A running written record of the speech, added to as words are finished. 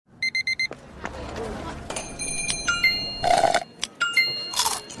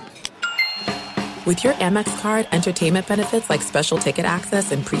With your Amex card, entertainment benefits like special ticket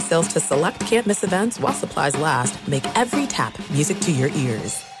access and pre-sales to select can't-miss events while supplies last make every tap music to your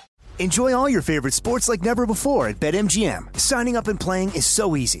ears. Enjoy all your favorite sports like never before at BetMGM. Signing up and playing is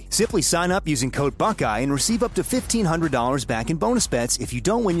so easy. Simply sign up using code Buckeye and receive up to $1,500 back in bonus bets if you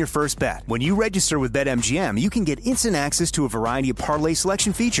don't win your first bet. When you register with BetMGM, you can get instant access to a variety of parlay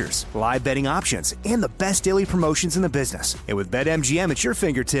selection features, live betting options, and the best daily promotions in the business. And with BetMGM at your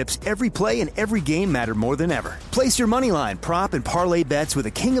fingertips, every play and every game matter more than ever. Place your moneyline, prop, and parlay bets with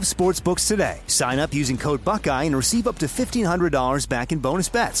the king of sportsbooks today. Sign up using code Buckeye and receive up to $1,500 back in bonus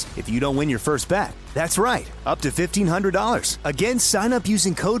bets if you don't win your first bet. That's right, up to $1,500. Again, sign up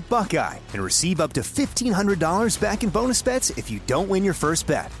using code Buckeye and receive up to $1,500 back in bonus bets if you don't win your first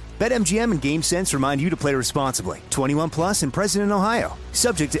bet. BetMGM and GameSense remind you to play responsibly. 21 plus and present in Ohio.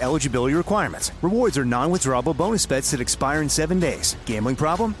 Subject to eligibility requirements. Rewards are non-withdrawable bonus bets that expire in 7 days. Gambling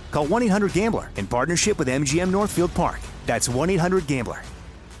problem? Call 1-800-GAMBLER in partnership with MGM Northfield Park. That's 1-800-GAMBLER.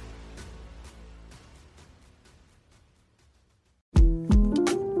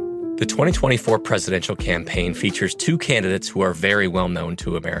 The 2024 presidential campaign features two candidates who are very well known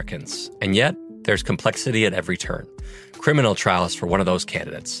to Americans. And yet, there's complexity at every turn. Criminal trials for one of those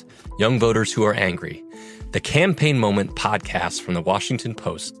candidates. Young voters who are angry. The Campaign Moment podcast from the Washington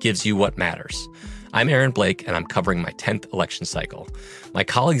Post gives you what matters. I'm Aaron Blake, and I'm covering my 10th election cycle. My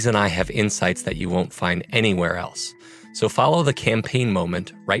colleagues and I have insights that you won't find anywhere else. So follow The Campaign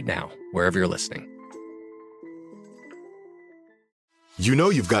Moment right now, wherever you're listening. You know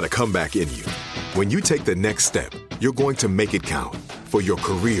you've got a comeback in you. When you take the next step, you're going to make it count. For your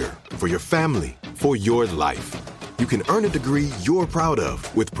career, for your family, for your life. You can earn a degree you're proud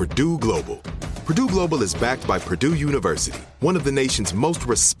of with Purdue Global. Purdue Global is backed by Purdue University, one of the nation's most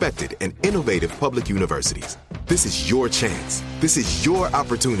respected and innovative public universities. This is your chance. This is your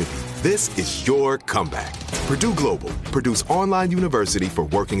opportunity. This is your comeback. Purdue Global, Purdue's online university for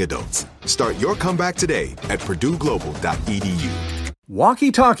working adults. Start your comeback today at purdueglobal.edu.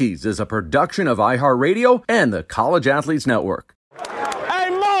 Walkie Talkies is a production of iHeartRadio and the College Athletes Network. Hey,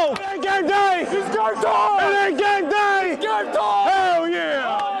 Mo! It ain't game day! It's game time! It ain't game day! It's game time! Hell yeah!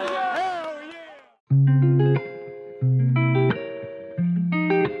 Hell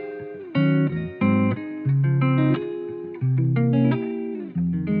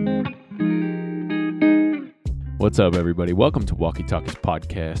What's up, everybody? Welcome to Walkie Talkies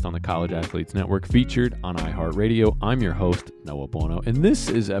podcast on the College Athletes Network, featured on iHeartRadio. I'm your host, Noah Bono, and this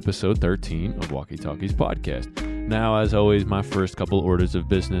is episode 13 of Walkie Talkies podcast. Now, as always, my first couple orders of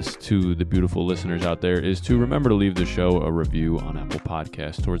business to the beautiful listeners out there is to remember to leave the show a review on Apple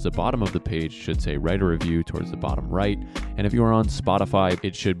Podcasts. Towards the bottom of the page should say write a review towards the bottom right. And if you are on Spotify,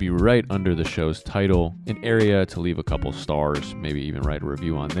 it should be right under the show's title, an area to leave a couple stars, maybe even write a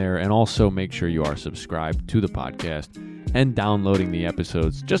review on there. And also make sure you are subscribed to the podcast and downloading the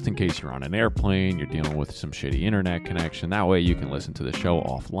episodes just in case you're on an airplane, you're dealing with some shitty internet connection. That way you can listen to the show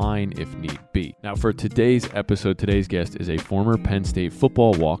offline if need be. Now, for today's episode, today's guest is a former Penn State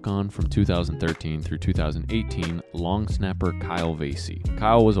football walk-on from 2013 through 2018, long snapper Kyle Vasey.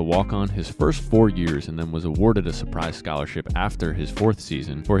 Kyle was a walk-on his first 4 years and then was awarded a surprise scholarship after his fourth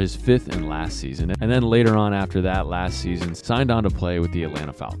season for his fifth and last season. And then later on after that last season, signed on to play with the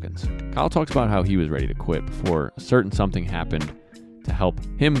Atlanta Falcons. Kyle talks about how he was ready to quit before a certain something happened to help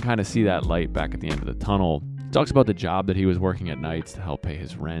him kind of see that light back at the end of the tunnel. He talks about the job that he was working at nights to help pay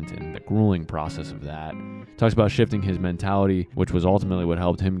his rent and the grueling process of that. He talks about shifting his mentality, which was ultimately what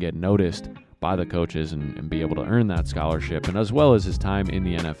helped him get noticed by the coaches and be able to earn that scholarship, and as well as his time in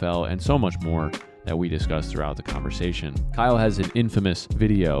the NFL and so much more that we discussed throughout the conversation. Kyle has an infamous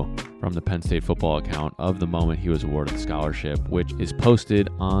video from the Penn State football account of the moment he was awarded the scholarship, which is posted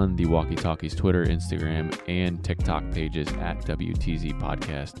on the Walkie Talkies Twitter, Instagram, and TikTok pages at WTZ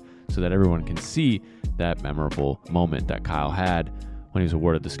Podcast so that everyone can see that memorable moment that Kyle had when he was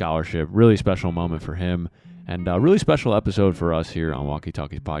awarded the scholarship. Really special moment for him. And a really special episode for us here on Walkie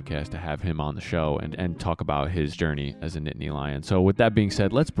Talkies Podcast to have him on the show and talk about his journey as a Nittany Lion. So with that being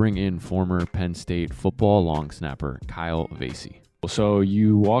said, let's bring in former Penn State football long snapper Kyle Vasey. So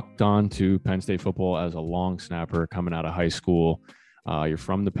you walked on to Penn State football as a long snapper coming out of high school. You're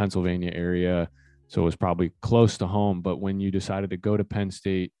from the Pennsylvania area, so it was probably close to home. But when you decided to go to Penn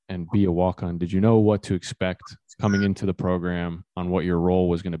State and be a walk-on, did you know what to expect coming into the program, on what your role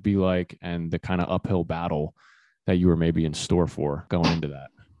was going to be like, and the kind of uphill battle that you were maybe in store for going into that?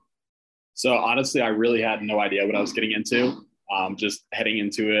 So honestly, I really had no idea what I was getting into. Just heading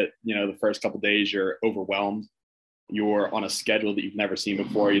into it, the first couple of days, you're overwhelmed. You're on a schedule that you've never seen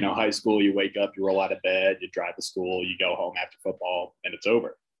before. High school, you wake up, you roll out of bed, you drive to school, you go home after football, and it's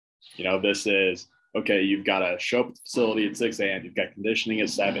over. This is, okay, you've got to show up at the facility at 6 a.m. You've got conditioning at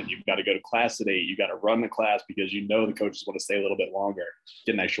 7. You've got to go to class at 8. You've got to run the class because the coaches want to stay a little bit longer,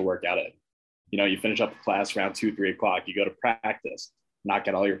 get an extra workout in. You finish up the class around 2, 3 o'clock. You go to practice, knock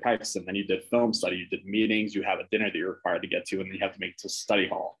out all your practice, and then you did film study. You did meetings. You have a dinner that you're required to get to, and then you have to make it to study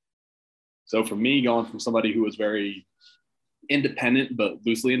hall. So for me, going from somebody who was very independent but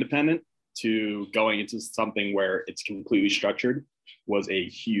loosely independent to going into something where it's completely structured was a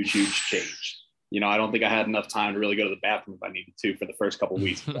huge, huge change. I don't think I had enough time to really go to the bathroom if I needed to for the first couple of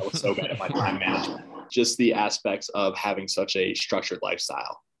weeks. I was so bad at my time management. Just the aspects of having such a structured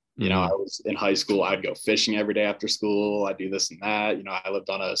lifestyle. I was in high school, I'd go fishing every day after school. I'd do this and that. I lived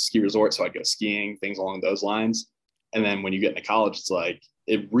on a ski resort, so I'd go skiing, things along those lines. And then when you get into college, it's like,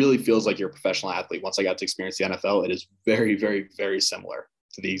 it really feels like you're a professional athlete. Once I got to experience the NFL, it is very, very, very similar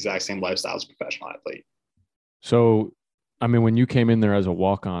to the exact same lifestyle as a professional athlete. So, when you came in there as a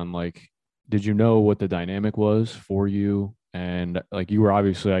walk-on, did you know what the dynamic was for you? And you were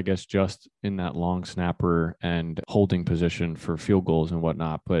obviously, I guess, just in that long snapper and holding position for field goals and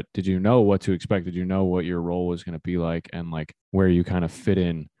whatnot. But did you know what to expect? Did you know what your role was going to be like and where you kind of fit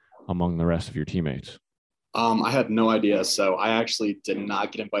in among the rest of your teammates? I had no idea. So I actually did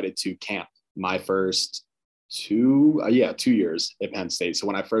not get invited to camp my first 2 years at Penn State. So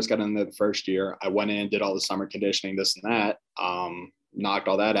when I first got in there the first year, I went in, did all the summer conditioning, this and that, knocked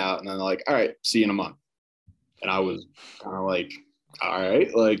all that out. And then they're like, all right, see you in a month. And I was kind of like, all right,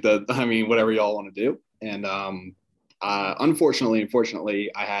 whatever y'all want to do. And unfortunately,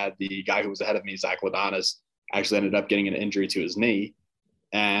 I had the guy who was ahead of me, Zach Ladonis, actually ended up getting an injury to his knee.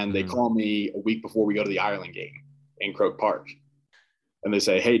 And they call me a week before we go to the Ireland game in Croke Park. And they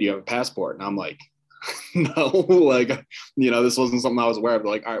say, hey, do you have a passport? And I'm like, no, this wasn't something I was aware of.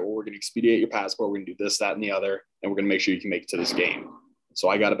 They're like, all right, well, we're going to expedite your passport. We're going to do this, that, and the other. And we're going to make sure you can make it to this game. So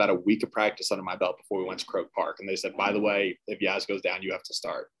I got about a week of practice under my belt before we went to Croke Park. And they said, by the way, if Yaz goes down, you have to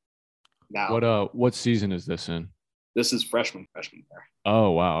start. Now, what season is this in? This is freshman year.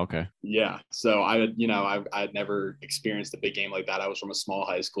 Oh, wow. Okay. Yeah. So I had never experienced a big game like that. I was from a small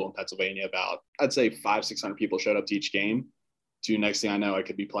high school in Pennsylvania. I'd say 500-600 people showed up to each game. To next thing I know, I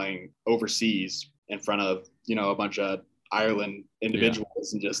could be playing overseas in front of, a bunch of Ireland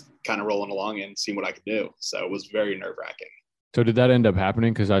individuals and just kind of rolling along and seeing what I could do. So it was very nerve wracking. So did that end up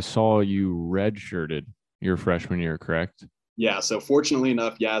happening? Because I saw you redshirted your freshman year, correct? Yeah. So fortunately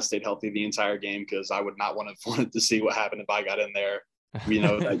enough, I stayed healthy the entire game because I would not want to wanted to see what happened if I got in there.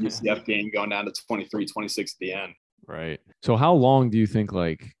 That UCF game going down to 23-26 at the end. Right. So how long do you think,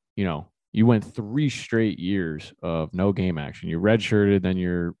 you went 3 straight years of no game action? You redshirted, then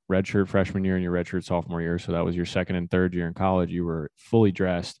your redshirt freshman year and your redshirt sophomore year. So that was your second and third year in college. You were fully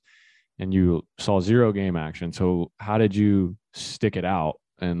dressed and you saw 0 game action. So how did you stick it out?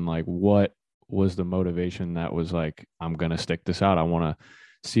 And what was the motivation that was I'm going to stick this out? I want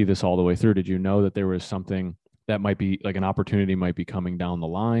to see this all the way through. Did you know that there was something that might be an opportunity might be coming down the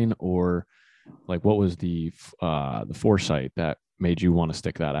line, or what was the foresight that made you want to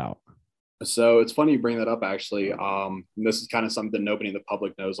stick that out? So it's funny you bring that up, actually. This is kind of something that nobody in the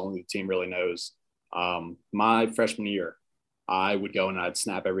public knows, only the team really knows. My freshman year, I would go and I'd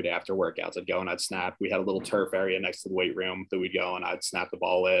snap every day after workouts. I'd go and I'd snap. We had a little turf area next to the weight room that we'd go and I'd snap the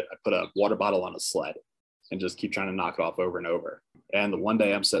ball in. I'd put a water bottle on a sled and just keep trying to knock it off over and over. And the one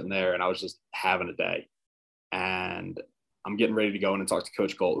day I'm sitting there and I was just having a day. And I'm getting ready to go in and talk to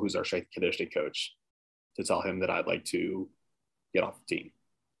Coach Gold, who's our strength and conditioning coach, to tell him that I'd like to get off the team.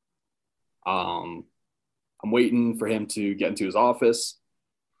 I'm waiting for him to get into his office.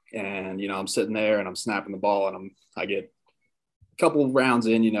 And, I'm sitting there and I'm snapping the ball and I get a couple of rounds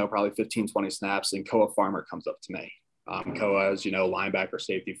in, probably 15, 20 snaps, and Koa Farmer comes up to me. Koa is, linebacker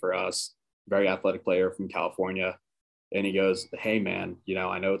safety for us, very athletic player from California. And he goes, hey, man,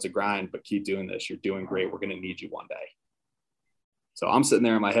 I know it's a grind, but keep doing this. You're doing great. We're going to need you one day. So I'm sitting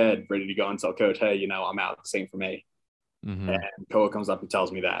there in my head ready to go and tell Coach, hey, I'm out. Same for me. Mm-hmm. And Koa comes up and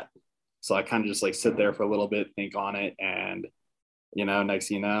tells me that. So I kind of just sit there for a little bit, think on it. And, next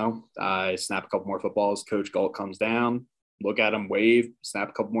thing you know, I snap a couple more footballs. Coach Galt comes down, look at him, wave, snap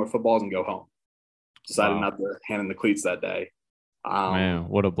a couple more footballs and go home. Decided not to hand in the cleats that day. Man,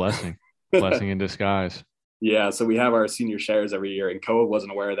 what a blessing. Blessing in disguise. Yeah. So we have our senior shares every year, and Koa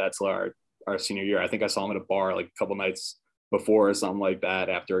wasn't aware of that till our senior year. I think I saw him at a bar a couple nights before or something like that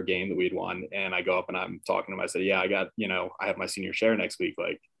after a game that we'd won. And I go up and I'm talking to him. I said, yeah, I got, I have my senior share next week.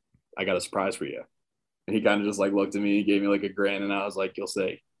 I got a surprise for you. And he kind of just looked at me, gave me a grin, and I was like, you'll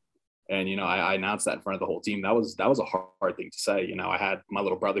see. And, I announced that in front of the whole team. That was a hard thing to say. I had my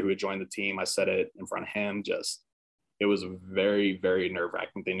little brother who had joined the team. I said it in front of him, it was a very, very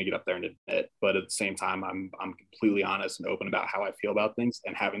nerve-wracking thing to get up there and admit. But at the same time, I'm completely honest and open about how I feel about things,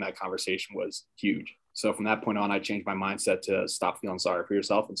 and having that conversation was huge. So from that point on, I changed my mindset to stop feeling sorry for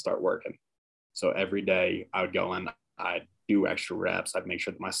yourself and start working. So every day I would go in, I'd do extra reps, I'd make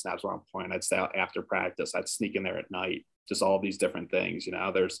sure that my snaps were on point, I'd stay out after practice, I'd sneak in there at night, just all these different things. You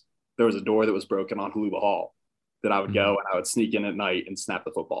know, there was a door that was broken on Haluba Hall that I would go and I would sneak in at night and snap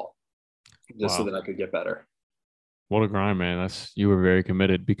the football just so that I could get better. What a grind, man. You were very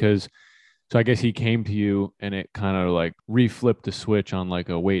committed because, so I guess he came to you and it kind of like reflipped the switch on like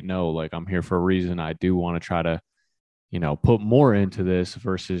wait, no, like I'm here for a reason. I do want to try to, you know, put more into this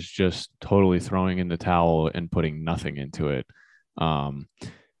versus just totally throwing in the towel and putting nothing into it.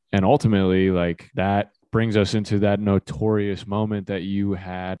 And ultimately, like that brings us into that notorious moment that you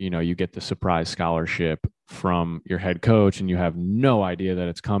had. You know, you get the surprise scholarship from your head coach and you have no idea that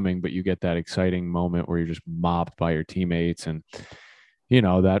it's coming, but you get that exciting moment where you're just mobbed by your teammates, and you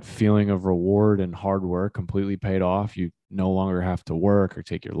know, that feeling of reward and hard work completely paid off. You no longer have to work or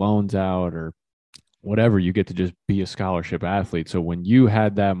take your loans out or whatever. You get to just be a scholarship athlete. So when you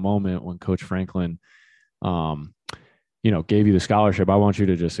had that moment when Coach Franklin, you know, gave you the scholarship, I want you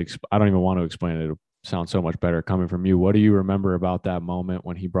to just, I don't even want to explain it. It'll sound so much better coming from you. What do you remember about that moment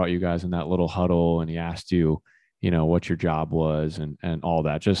when he brought you guys in that little huddle and he asked you, you know, what your job was and all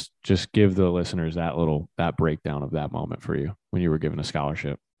that? Just give the listeners that breakdown of that moment for you when you were given a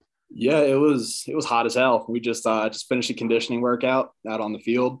scholarship. Yeah, it was hot as hell. We just finished a conditioning workout out on the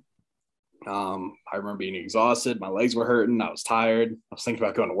field. I remember being exhausted. My legs were hurting. I was tired. I was thinking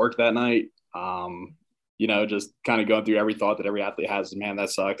about going to work that night. You know, just kind of going through every thought that every athlete has. Man,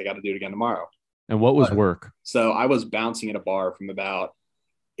 that sucked. I got to do it again tomorrow. And what was work? So I was bouncing at a bar from about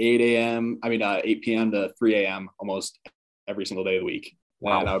 8 p.m. to 3 a.m. almost every single day of the week.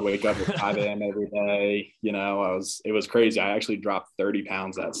 Wow. And I would wake up at 5 a.m. every day. You know, it was crazy. I actually dropped 30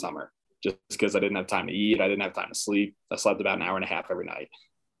 pounds that summer just because I didn't have time to eat. I didn't have time to sleep. I slept about an hour and a half every night.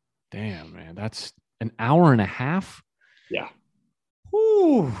 Damn, man. That's an hour and a half? Yeah.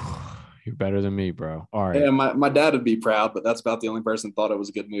 Whew. You're better than me, bro. All right. Yeah, my dad would be proud, but that's about the only person that thought it was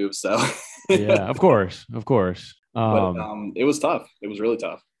a good move. So yeah, of course. But it was tough. It was really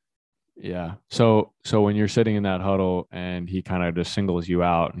tough. Yeah. So when you're sitting in that huddle and he kind of just singles you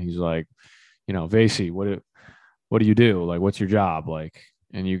out and he's like, you know, Vasey, what do you do? Like, what's your job? Like,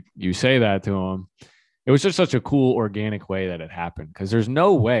 and you say that to him. It was just such a cool organic way that it happened, because there's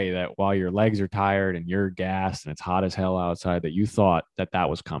no way that while your legs are tired and you're gassed and it's hot as hell outside that you thought that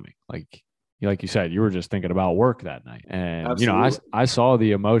was coming. Like you said, you were just thinking about work that night. And, absolutely. You know, I saw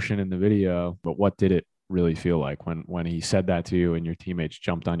the emotion in the video, but what did it really feel like when he said that to you and your teammates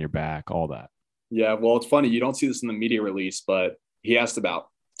jumped on your back, all that? Yeah, well, it's funny. You don't see this in the media release, but he asked about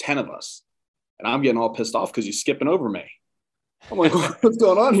 10 of us. And I'm getting all pissed off because he's skipping over me. I'm like, what's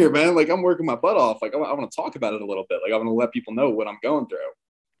going on here, man? Like, I'm working my butt off. Like, I want to talk about it a little bit. Like, I want to let people know what I'm going through.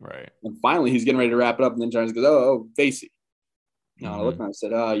 Right. And finally, he's getting ready to wrap it up. And then Jones goes, oh, Vasey. And I looked at him and I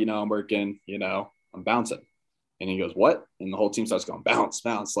said, you know, I'm working, you know, I'm bouncing. And he goes, what? And the whole team starts going, bounce,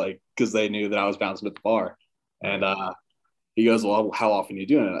 like, because they knew that I was bouncing at the bar. And he goes, well, how often are you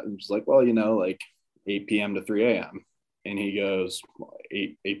doing it? I'm just like, well, you know, like 8 p.m. to 3 a.m. And he goes,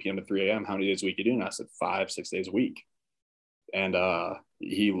 8 p.m. to 3 a.m. How many days a week are you doing? I said, 5-6 days a week. And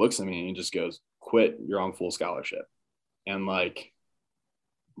he looks at me and he just goes, quit, you're on full scholarship. And like,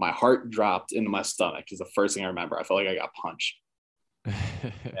 my heart dropped into my stomach because the first thing I remember, I felt like I got punched.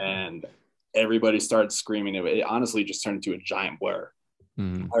 And everybody started screaming. It honestly just turned into a giant blur.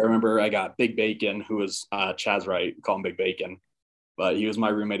 Mm-hmm. I remember I got Big Bacon, who was Chaz Wright, call him Big Bacon, but he was my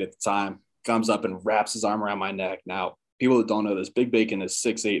roommate at the time, comes up and wraps his arm around my neck. Now, people that don't know this, Big Bacon is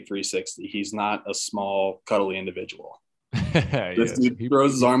 6'8", 360. He's not a small, cuddly individual. This dude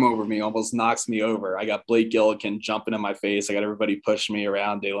throws his arm over me, almost knocks me over. I got Blake Gillikin jumping in my face. I got everybody pushing me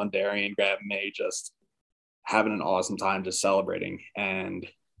around, Dalen Darian grabbing me, just having an awesome time, just celebrating. And,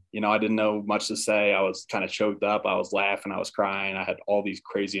 you know, I didn't know much to say. I was kind of choked up. I was laughing. I was crying. I had all these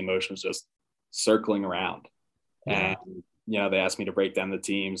crazy emotions just circling around. Yeah. And, you know, they asked me to break down the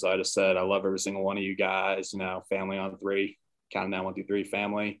team. So I just said, I love every single one of you guys, you know, family on 3, counting down 1, 2, 3,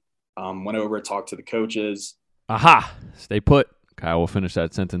 family. Went over, talked to the coaches. Aha! Stay put. Kyle will finish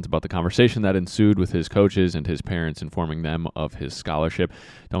that sentence about the conversation that ensued with his coaches and his parents informing them of his scholarship.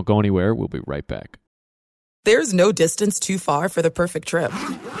 Don't go anywhere. We'll be right back. There's no distance too far for the perfect trip.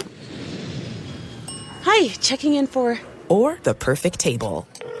 Hi, checking in for... Or the perfect table.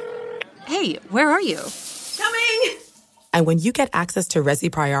 Hey, where are you? Coming! And when you get access to Resi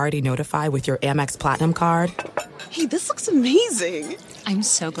Priority Notify with your Amex Platinum card... Hey, this looks amazing. I'm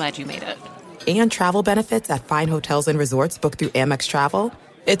so glad you made it. and travel benefits at fine hotels and resorts booked through Amex Travel,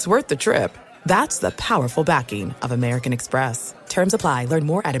 it's worth the trip. That's the powerful backing of American Express. Terms apply. Learn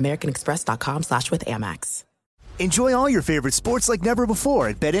more at americanexpress.com/withAmex. Enjoy all your favorite sports like never before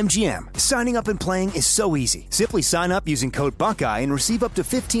at BetMGM. Signing up and playing is so easy. Simply sign up using code Buckeye and receive up to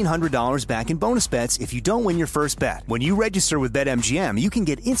 $1,500 back in bonus bets if you don't win your first bet. When you register with BetMGM, you can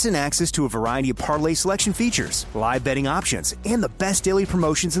get instant access to a variety of parlay selection features, live betting options, and the best daily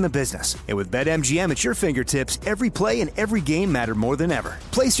promotions in the business. And with BetMGM at your fingertips, every play and every game matter more than ever.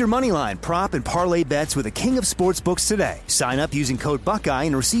 Place your moneyline, prop, and parlay bets with the king of sportsbooks today. Sign up using code Buckeye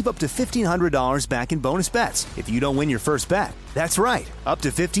and receive up to $1,500 back in bonus bets if you don't win your first bet. That's right, up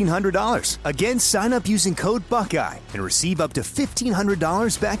to $1,500. Again, sign up using code Buckeye and receive up to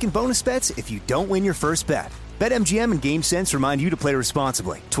 $1,500 back in bonus bets if you don't win your first bet. BetMGM and GameSense remind you to play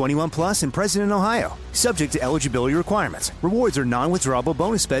responsibly. 21 plus and present in Ohio. Subject to eligibility requirements. Rewards are non-withdrawable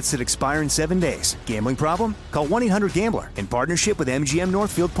bonus bets that expire in 7 days. Gambling problem? Call 1-800-GAMBLER in partnership with MGM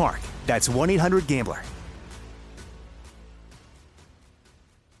Northfield Park. That's 1-800-GAMBLER.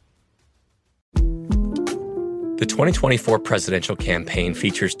 The 2024 presidential campaign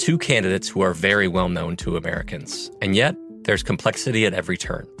features two candidates who are very well known to Americans. And yet, there's complexity at every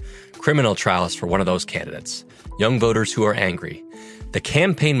turn. Criminal trials for one of those candidates. Young voters who are angry. The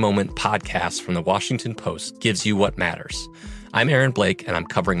Campaign Moment podcast from the Washington Post gives you what matters. I'm Aaron Blake, and I'm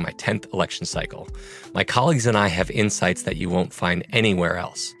covering my 10th election cycle. My colleagues and I have insights that you won't find anywhere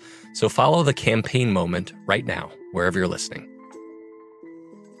else. So follow The Campaign Moment right now, wherever you're listening.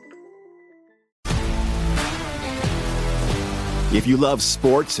 If you love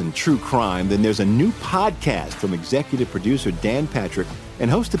sports and true crime, then there's a new podcast from executive producer Dan Patrick and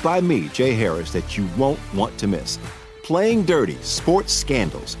hosted by me, Jay Harris, that you won't want to miss. Playing Dirty: Sports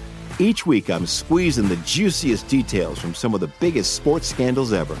Scandals. Each week, I'm squeezing the juiciest details from some of the biggest sports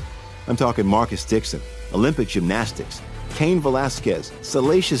scandals ever. I'm talking Marcus Dixon, Olympic gymnastics, Cain Velasquez,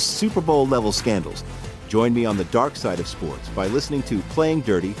 salacious Super Bowl-level scandals. Join me on the dark side of sports by listening to Playing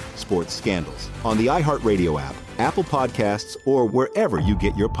Dirty: Sports Scandals on the iHeartRadio app, Apple Podcasts, or wherever you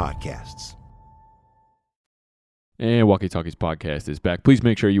get your podcasts. And Walkie Talkies podcast is back. Please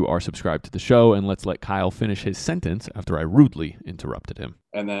make sure you are subscribed to the show, and let's let Kyle finish his sentence after I rudely interrupted him.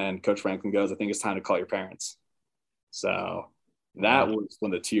 And then Coach Franklin goes, I think it's time to call your parents. So that was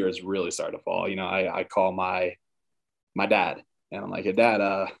when the tears really started to fall. You know, I call my dad, and I'm like, hey, Dad,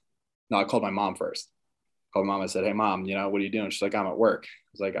 no, I called my mom first. Called my mom. I said, hey, Mom, you know, what are you doing? She's like, I'm at work. I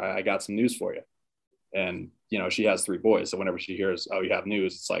was like, I got some news for you. And, you know, she has 3 boys. So whenever she hears, oh, you have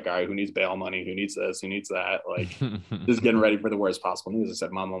news, it's like, all right, who needs bail money? Who needs this? Who needs that? Like, just getting ready for the worst possible news. I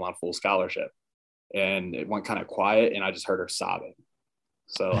said, Mom, I'm on full scholarship. And it went kind of quiet, and I just heard her sobbing.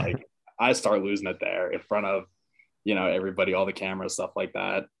 So, like, I start losing it there in front of, you know, everybody, all the cameras, stuff like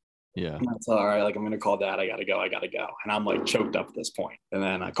that. Yeah. And that's all right. Like, I'm going to call Dad. I got to go. And I'm like choked up at this point. And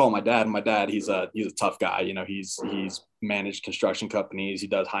then I call my dad, and my dad, he's a tough guy. You know, he's managed construction companies. He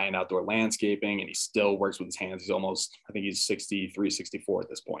does high-end outdoor landscaping, and he still works with his hands. He's almost, I think he's 63, 64 at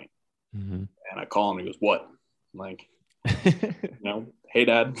this point. Mm-hmm. And I call him, and he goes, what? I'm like, you know, hey,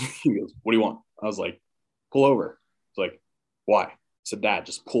 Dad. He goes, what do you want? I was like, pull over. He's like, why? I said, Dad,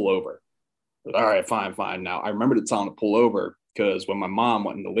 just pull over. I was, all right, fine. Now, I remember to tell him to pull over because when my mom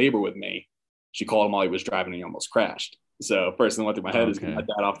went into labor with me, she called him while he was driving and he almost crashed. So first thing that went through my head is get my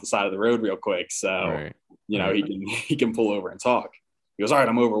dad off the side of the road real quick. So, you know, he can pull over and talk. He goes, all right,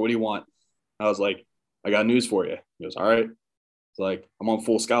 I'm over. What do you want? I was like, I got news for you. He goes, all right. It's like, I'm on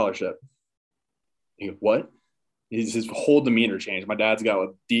full scholarship. He goes, what? His whole demeanor changed. My dad's got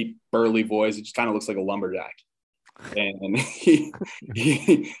a deep, burly voice. It just kind of looks like a lumberjack. And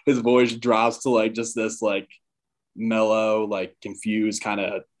his voice drops to like just this like mellow, like confused kind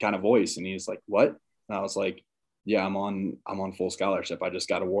of voice. And he's like, what? And I was like, yeah, I'm on full scholarship. I just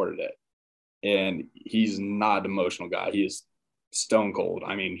got awarded it. And he's not an emotional guy. He is stone cold.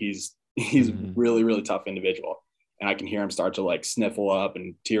 I mean, he's really, really tough individual. And I can hear him start to like sniffle up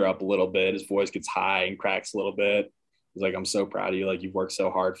and tear up a little bit. His voice gets high and cracks a little bit. He's like, I'm so proud of you. Like, you've worked so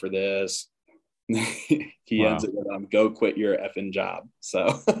hard for this. He ends it with, go quit your effing job. So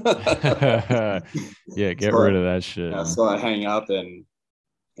yeah, get rid of that shit. Yeah, so I hang up and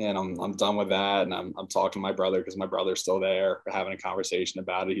I'm done with that. And I'm talking to my brother because my brother's still there. We're having a conversation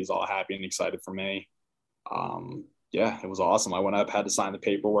about it. He's all happy and excited for me. Yeah, it was awesome. I went up, had to sign the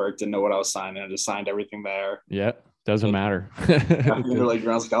paperwork, didn't know what I was signing. I just signed everything there. Yeah, doesn't matter. Like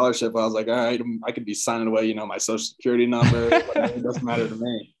around scholarship, I was like, all right, I could be signing away, you know, my social security number. It doesn't matter to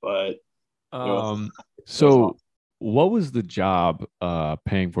me. But so what was the job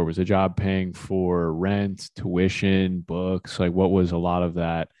paying for? Was the job paying for rent, tuition, books? Like, what was a lot of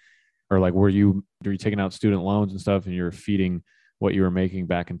that or like, were you taking out student loans and stuff and you're feeding what you were making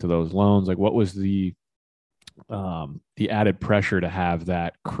back into those loans? Like, what was the added pressure to have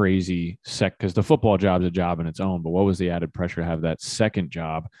that crazy because the football job is a job in its own, but what was the added pressure to have that second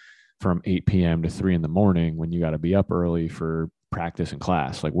job from 8 p.m. to 3 in the morning when you got to be up early for practice and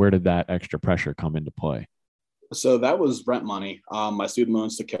class? Like, where did that extra pressure come into play? So that was rent money. My student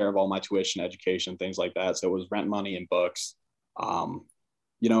loans took care of all my tuition, education, things like that. So it was rent money and books. My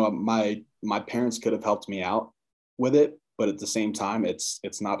parents could have helped me out with it, but at the same time, it's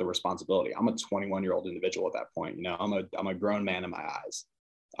not the responsibility. I'm a 21-year-old individual at that point. I'm a grown man in my eyes.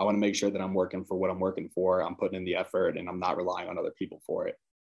 I want to make sure that I'm working for what I'm working for. I'm putting in the effort and I'm not relying on other people for it.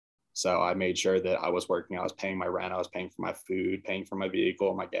 So I made sure that I was working. I was paying my rent. I was paying for my food, paying for my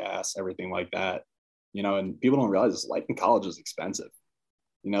vehicle, my gas, everything like that. And people don't realize this, life in college is expensive.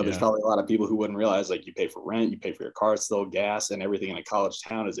 There's probably a lot of people who wouldn't realize, like, you pay for rent, you pay for your car, still gas, and everything in a college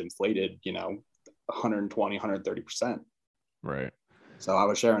town is inflated, 120, 130%. Right. So I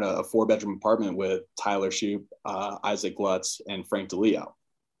was sharing a 4-bedroom apartment with Tyler Shoup, Isaac Lutz, and Frank DeLeo.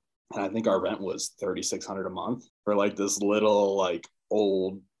 And I think our rent was $3,600 a month for like this little, like,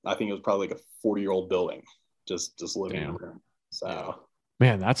 old, I think it was probably like a 40-year-old building, just living in a room. So,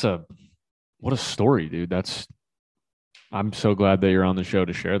 man, what a story, dude. I'm so glad that you're on the show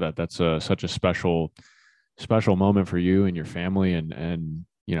to share that. That's such a special moment for you and your family, and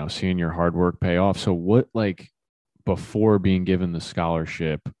seeing your hard work pay off. So what, like, before being given the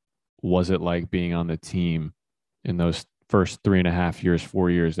scholarship, was it like being on the team in those first 3.5 years, 4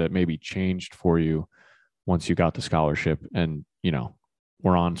 years that maybe changed for you once you got the scholarship and,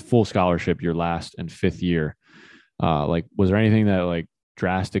 we're on full scholarship your last and 5th year? Like, was there anything that, like,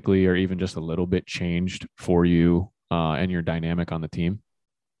 drastically or even just a little bit changed for you and your dynamic on the team?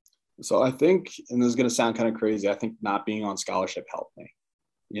 So I think, and this is going to sound kind of crazy, I think not being on scholarship helped me.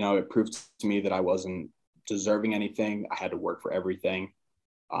 It proved to me that I wasn't deserving anything. I had to work for everything.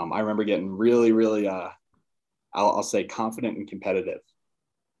 I remember getting really, really, I'll say, confident and competitive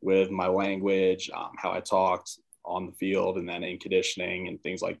with my language, how I talked on the field and then in conditioning and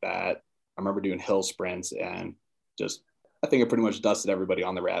things like that. I remember doing hill sprints and I think I pretty much dusted everybody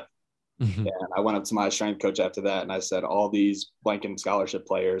on the rep. Mm-hmm. And I went up to my strength coach after that and I said, all these blanking scholarship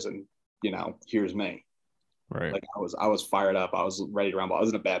players, and here's me. Right. Like, I was fired up. I was ready to rumble. I was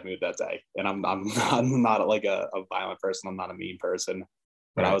in a bad mood that day, and I'm not like a violent person. I'm not a mean person,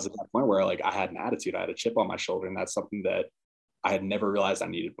 but right. I was at that point where, like, I had an attitude. I had a chip on my shoulder, and that's something that I had never realized I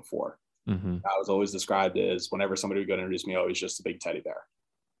needed before. Mm-hmm. I was always described as, whenever somebody would go to introduce me, oh, he's just a big teddy bear.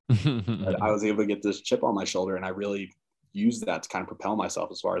 But I was able to get this chip on my shoulder, and I really used that to kind of propel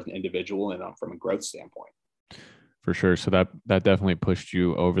myself as far as an individual and from a growth standpoint. For sure. So that definitely pushed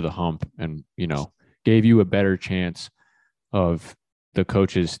you over the hump and, gave you a better chance of the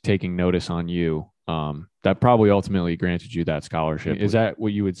coaches taking notice on you. That probably ultimately granted you that scholarship. Is that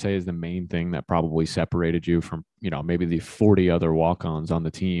what you would say is the main thing that probably separated you from, maybe the 40 other walk-ons on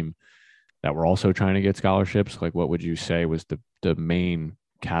the team that were also trying to get scholarships? Like, what would you say was the main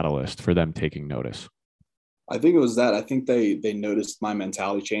catalyst for them taking notice? I think it was that. I think they noticed my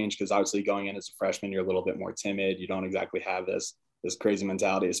mentality change, because obviously going in as a freshman, you're a little bit more timid. You don't exactly have this crazy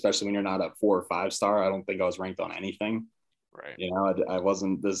mentality, especially when you're not a 4 or 5 star. I don't think I was ranked on anything. Right. I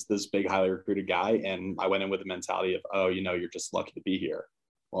wasn't this big highly recruited guy. And I went in with the mentality of, oh, you're just lucky to be here.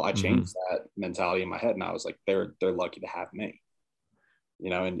 Well, I changed that mentality in my head, and I was like, they're lucky to have me.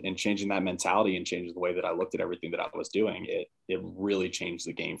 And changing that mentality and changing the way that I looked at everything that I was doing, it really changed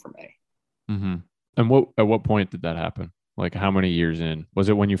the game for me. Mm-hmm. And at what point did that happen? Like, how many years in? Was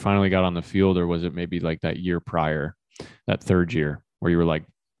it when you finally got on the field, or was it maybe like that year prior, that 3rd year, where you were like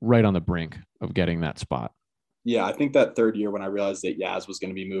right on the brink of getting that spot? Yeah, I think that 3rd year, when I realized that Yaz was going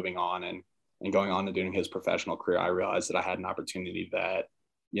to be moving on and going on and doing his professional career, I realized that I had an opportunity that,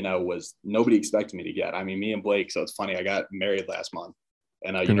 was nobody expected me to get. I mean, me and Blake, so it's funny, I got married last month.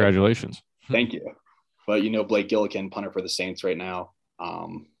 And congratulations. Thank you. But, Blake Gillikin, punter for the Saints right now,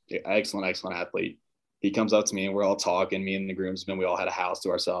 excellent athlete. He comes up to me and we're all talking, me and the groomsmen, we all had a house to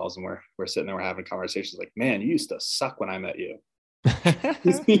ourselves, and we're sitting there, we're having conversations like, man, you used to suck when I met you.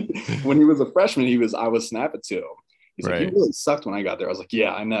 When he was a freshman, I was snapping to him. He's right. Like, you really sucked when I got there. I was like,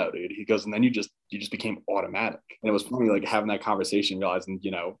 yeah, I know, dude. He goes, and then you just became automatic. And it was funny, like, having that conversation, realizing,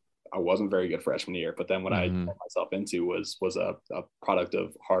 I wasn't very good freshman year, but then what I put myself into was a product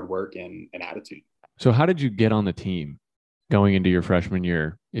of hard work and attitude. So how did you get on the team going into your freshman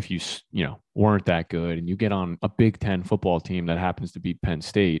year if you weren't that good and you get on a Big Ten football team that happens to beat Penn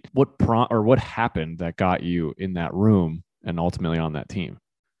State? What happened that got you in that room and ultimately on that team?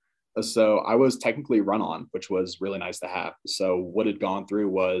 So I was technically run on, which was really nice to have. So what had gone through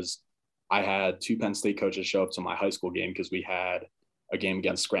was I had 2 Penn State coaches show up to my high school game because we had a game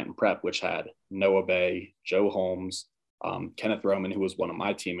against Scranton Prep, which had Noah Bay, Joe Holmes, Kenneth Roman, who was one of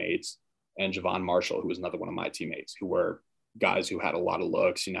my teammates, and Javon Marshall, who was another one of my teammates, who were guys who had a lot of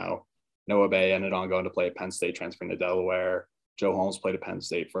looks. Noah Bay ended on going to play at Penn State, transferring to Delaware. Joe Holmes played at Penn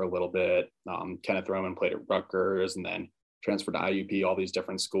State for a little bit. Kenneth Roman played at Rutgers and then transferred to IUP, all these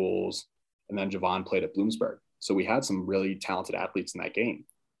different schools. And then Javon played at Bloomsburg. So we had some really talented athletes in that game.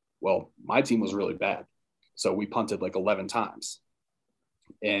 Well, my team was really bad. So we punted like 11 times.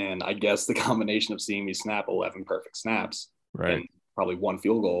 And I guess the combination of seeing me snap 11 perfect snaps and probably 1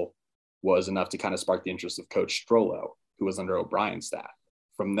 field goal was enough to kind of spark the interest of Coach Strollo, who was under O'Brien's staff.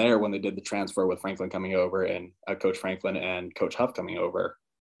 From there, when they did the transfer with Franklin coming over and Coach Franklin and Coach Huff coming over,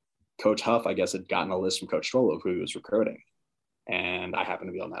 Coach Huff, I guess, had gotten a list from Coach Strollo of who he was recruiting. And I happened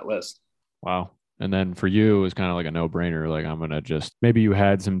to be on that list. Wow. And then for you, it was kind of like a no-brainer. Like, I'm going to just, maybe you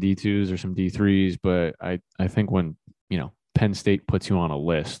had some D2s or some D3s, but I think when, Penn State puts you on a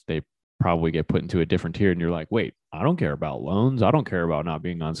list, they probably get put into a different tier. And you're like, wait, I don't care about loans. I don't care about not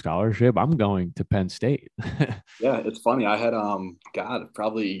being on scholarship. I'm going to Penn State. Yeah, it's funny. I had,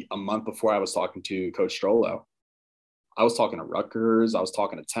 probably a month before I was talking to Coach Strollo, I was talking to Rutgers. I was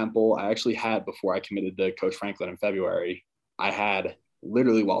talking to Temple. I actually had, before I committed to Coach Franklin in February, I had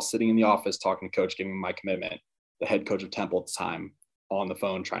literally, while sitting in the office talking to Coach, giving me my commitment, the head coach of Temple at the time on the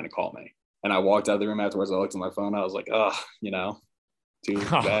phone trying to call me. And I walked out of the room afterwards. I looked at my phone. I was like, too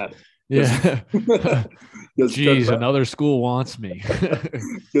bad. Yeah. Geez, another school wants me.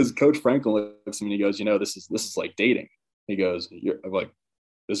 Because Coach Franklin looks at me and he goes, this is like dating. He goes, I'm like,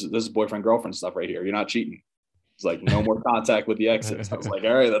 this is boyfriend girlfriend stuff right here. You're not cheating. It's like, no more contact with the exes. I was like,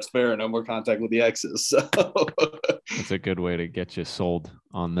 all right, that's fair. No more contact with the exes. So that's a good way to get you sold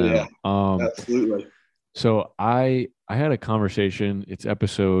on them. Yeah, absolutely. So I had a conversation. It's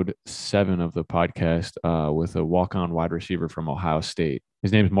episode 7 of the podcast with a walk-on wide receiver from Ohio State.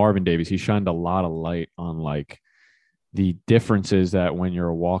 His name is Marvin Davies. He shined a lot of light on like the differences that when you're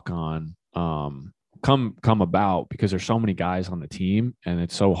a walk-on come about, because there's so many guys on the team and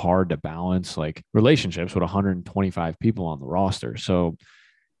it's so hard to balance like relationships with 125 people on the roster. So,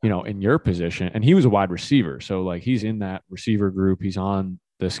 in your position, and he was a wide receiver. So like he's in that receiver group. He's on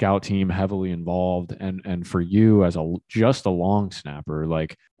the scout team, heavily involved. And for you as just a long snapper,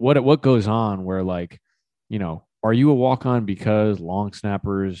 like what goes on where like, are you a walk-on because long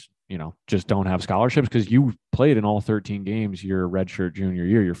snappers, just don't have scholarships? Because you played in all 13 games your redshirt junior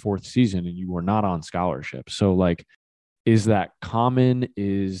year, your 4th season, and you were not on scholarship. So like, is that common?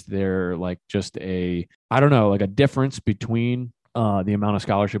 Is there like just like a difference between the amount of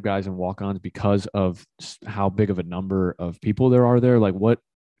scholarship guys and walk-ons because of how big of a number of people there are there? Like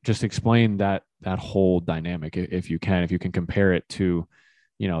just explain that whole dynamic if you can compare it to,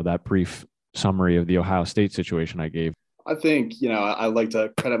 that brief summary of the Ohio State situation I gave. I think, I like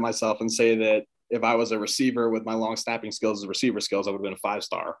to credit myself and say that if I was a receiver with my long snapping skills, receiver skills, I would have been a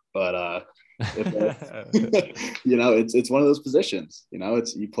 5-star. But, it's one of those positions,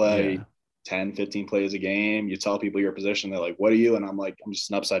 it's, you play 10, 15 plays a game. You tell people your position. They're like, what are you? And I'm like, I'm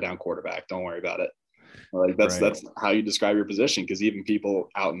just an upside down quarterback. Don't worry about it. Like that's how you describe your position. Because even people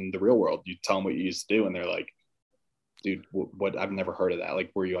out in the real world, you tell them what you used to do. And they're like, dude, what? I've never heard of that.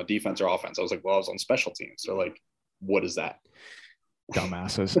 Like, were you on defense or offense? I was like, well, I was on special teams. So like, what is that?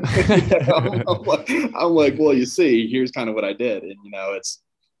 Dumbasses. I'm like, well, you see, here's kind of what I did. And,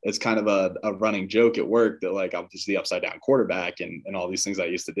 it's kind of a running joke at work that like, I'm just the upside down quarterback and all these things I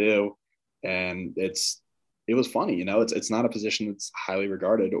used to do. And it was funny, it's not a position that's highly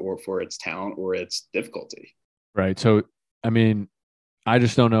regarded or for its talent or its difficulty. Right. So, I mean, I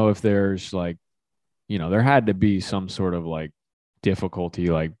just don't know if there's like, there had to be some sort of like difficulty,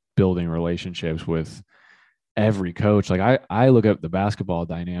 like building relationships with every coach. Like I look at the basketball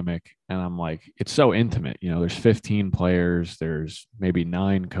dynamic and I'm like, it's so intimate, there's 15 players, there's maybe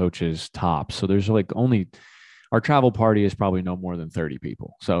 9 coaches tops. So there's like only, our travel party is probably no more than 30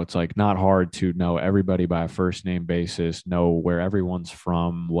 people. So it's like not hard to know everybody by a first name basis, know where everyone's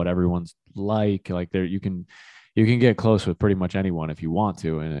from, what everyone's like there, you can get close with pretty much anyone if you want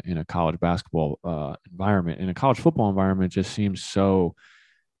to in a college basketball environment. In a college football environment, it just seems so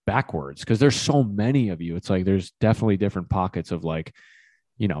backwards because there's so many of you. It's like, there's definitely different pockets of like,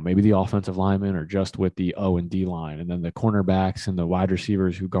 maybe the offensive linemen are just with the O and D line, and then the cornerbacks and the wide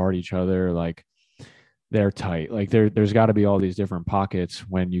receivers who guard each other, like they're tight. Like there's got to be all these different pockets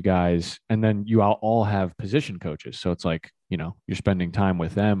when you guys, and then you all have position coaches. So it's like, you're spending time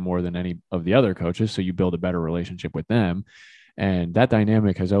with them more than any of the other coaches. So you build a better relationship with them. And that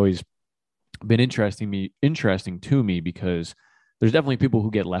dynamic has always been interesting to me because there's definitely people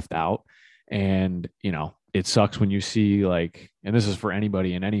who get left out. And, you know, it sucks when you see like, and this is for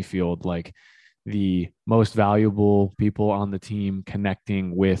anybody in any field, like the most valuable people on the team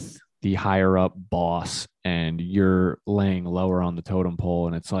connecting with the higher up boss, and you're laying lower on the totem pole.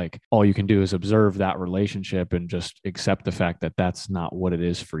 And it's like, all you can do is observe that relationship and just accept the fact that that's not what it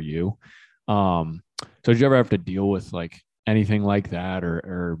is for you. So did you ever have to deal with like anything like that,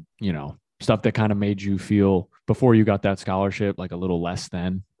 or, you know, stuff that kind of made you feel before you got that scholarship, like a little less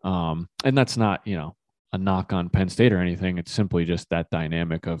than, and that's not, you know, a knock on Penn State or anything. It's simply just that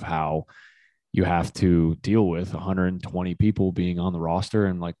dynamic of how you have to deal with 120 people being on the roster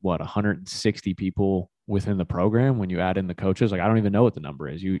and like 160 people within the program when you add in the coaches. Like, I don't even know what the number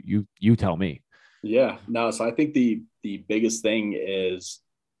is. You tell me. Yeah, no. So I think the biggest thing is,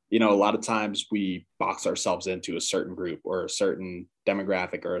 you know, a lot of times we box ourselves into a certain group or a certain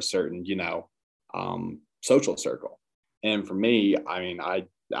demographic or a certain, you know, social circle. And for me, I mean,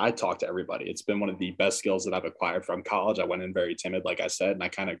 I talk to everybody. It's been one of the best skills that I've acquired from college. I went in very timid, like I said, and I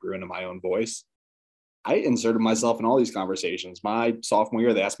kind of grew into my own voice. I inserted myself in all these conversations. My sophomore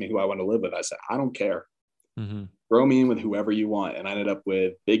year, they asked me who I want to live with. I said, I don't care. Mm-hmm. Throw me in with whoever you want. And I ended up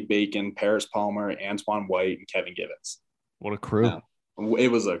with Big Bacon, Paris Palmer, Antoine White, and Kevin Givens. What a crew.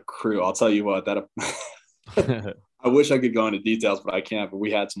 It was a crew. I'll tell you what, that I wish I could go into details, but I can't. But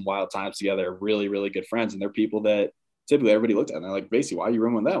we had some wild times together, really, really good friends. And they're people that typically everybody looked at and they're like, Vasey, why are you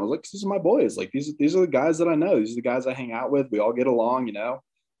rooming with them? I was like, these are my boys. Like, these are the guys that I know. These are the guys I hang out with. We all get along, you know.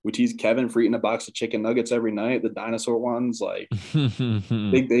 We tease Kevin for eating a box of chicken nuggets every night, the dinosaur ones. Like,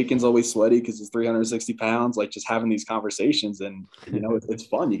 Big Bacon's always sweaty because he's 360 pounds. Like, just having these conversations, and, you know, it's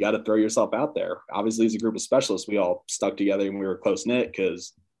fun. You got to throw yourself out there. Obviously, as a group of specialists, we all stuck together and we were close-knit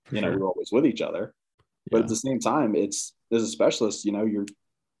because, you know, we were always with each other. But at the same time, it's, as a specialist, you know, you're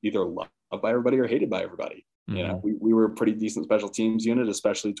either loved by everybody or hated by everybody. Mm-hmm. You know, we were a pretty decent special teams unit,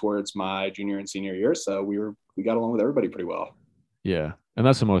 especially towards my junior and senior year. So we got along with everybody pretty well. Yeah. And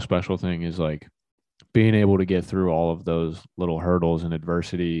that's the most special thing, is like being able to get through all of those little hurdles and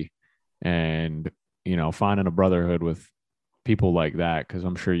adversity and, you know, finding a brotherhood with people like that. Cause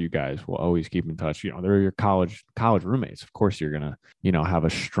I'm sure you guys will always keep in touch. You know, they're your college roommates. Of course, you're going to, you know, have a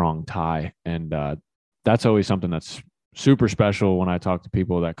strong tie. And that's always something that's super special when I talk to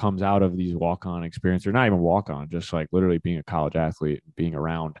people that comes out of these walk-on experiences, or not even walk-on, just like literally being a college athlete, being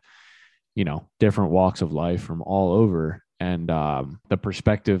around, you know, different walks of life from all over. And the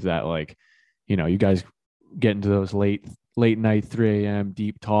perspective that, like, you know, you guys get into those late night, 3 a.m.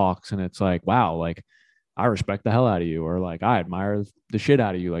 deep talks, and it's like, wow, like, I respect the hell out of you, or like, I admire the shit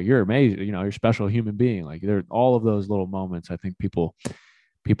out of you. Like, you're amazing. You know, you're a special human being. Like, there, all of those little moments, I think people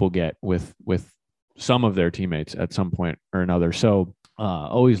get with some of their teammates at some point or another. So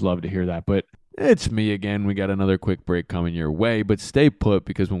always love to hear that. But it's me again. We got another quick break coming your way, but stay put,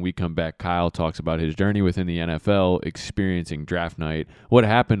 because when we come back, Kyle talks about his journey within the NFL, experiencing draft night, what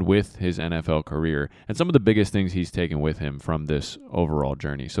happened with his NFL career, and some of the biggest things he's taken with him from this overall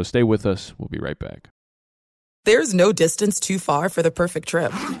journey. So stay with us. We'll be right back. There's no distance too far for the perfect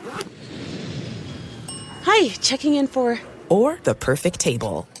trip. Hi, checking in for... Or the perfect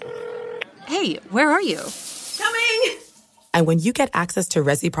table. Hey, where are you? Coming! And when you get access to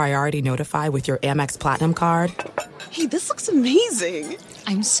Resi Priority Notify with your Amex Platinum card... Hey, this looks amazing!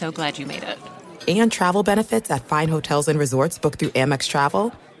 I'm so glad you made it. And travel benefits at fine hotels and resorts booked through Amex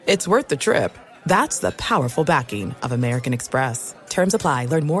Travel, it's worth the trip. That's the powerful backing of American Express. Terms apply.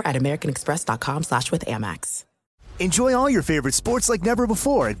 Learn more at americanexpress.com/withAmex. Enjoy all your favorite sports like never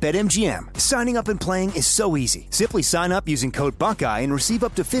before at BetMGM. Signing up and playing is so easy. Simply sign up using code Buckeye and receive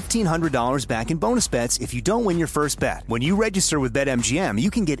up to $1,500 back in bonus bets if you don't win your first bet. When you register with BetMGM,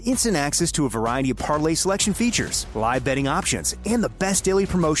 you can get instant access to a variety of parlay selection features, live betting options, and the best daily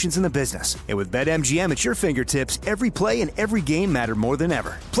promotions in the business. And with BetMGM at your fingertips, every play and every game matter more than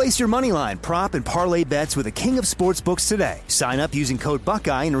ever. Place your moneyline, prop, and parlay bets with the king of sportsbooks today. Sign up using code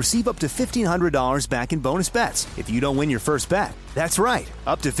Buckeye and receive up to $1,500 back in bonus bets if you don't win your first bet. That's right,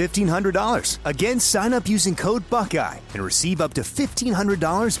 up to $1,500. Again, sign up using code Buckeye and receive up to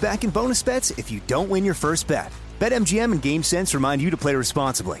 $1,500 back in bonus bets if you don't win your first bet. BetMGM and GameSense remind you to play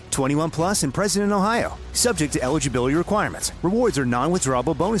responsibly. 21 plus and present in Ohio. Subject to eligibility requirements. Rewards are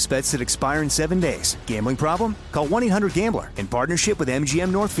non-withdrawable bonus bets that expire in 7 days. Gambling problem? Call 1-800-GAMBLER in partnership with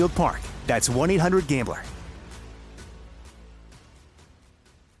MGM Northfield Park. That's 1-800-GAMBLER.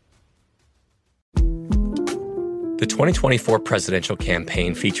 The 2024 presidential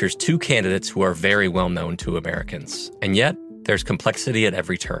campaign features two candidates who are very well known to Americans. And yet, there's complexity at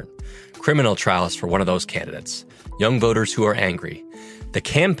every turn. Criminal trials for one of those candidates. Young voters who are angry. The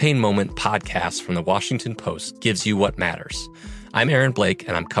Campaign Moment podcast from the Washington Post gives you what matters. I'm Aaron Blake,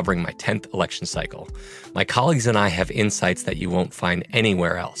 and I'm covering my 10th election cycle. My colleagues and I have insights that you won't find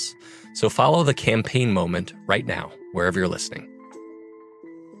anywhere else. So follow the campaign moment right now, wherever you're listening.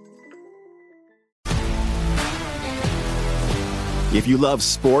 If you love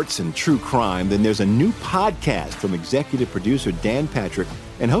sports and true crime, then there's a new podcast from executive producer Dan Patrick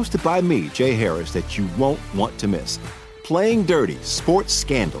and hosted by me, Jay Harris, that you won't want to miss. Playing Dirty: Sports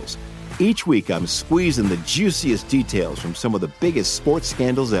Scandals. Each week, I'm squeezing the juiciest details from some of the biggest sports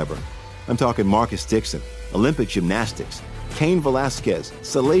scandals ever. I'm talking Marcus Dixon, Olympic gymnastics, Cain Velasquez,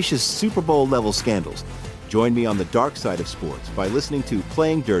 salacious Super Bowl-level scandals. Join me on the dark side of sports by listening to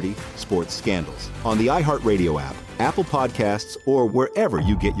Playing Dirty: Sports Scandals on the iHeartRadio app, Apple Podcasts, or wherever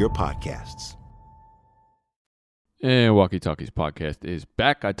you get your podcasts. And Walkie Talkies podcast is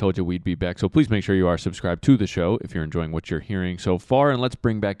back. I told you we'd be back, so please make sure you are subscribed to the show if you're enjoying what you're hearing so far. And let's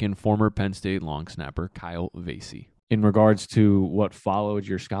bring back in former Penn State long snapper Kyle Vasey. In regards to what followed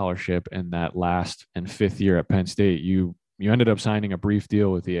your scholarship and that last and fifth year at Penn State, you ended up signing a brief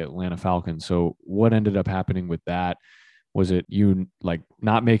deal with the Atlanta Falcons. So what ended up happening with that? Was it you like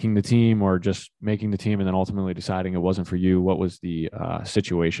not making the team or just making the team and then ultimately deciding it wasn't for you? What was the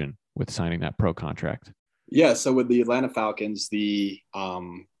situation with signing that pro contract? Yeah, so with the Atlanta Falcons, the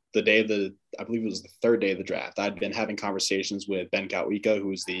day of I believe it was the third day of the draft, I'd been having conversations with Ben Kotwica,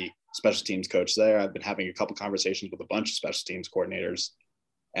 who's the special teams coach there. I've been having a couple conversations with a bunch of special teams coordinators,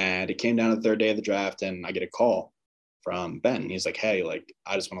 and it came down to the third day of the draft, and I get a call from Ben. He's like, "Hey, like,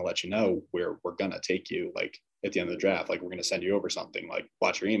 I just want to let you know we're gonna take you like at the end of the draft. Like, we're gonna send you over something. Like,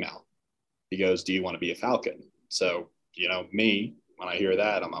 watch your email." He goes, "Do you want to be a Falcon?" So, me. When I hear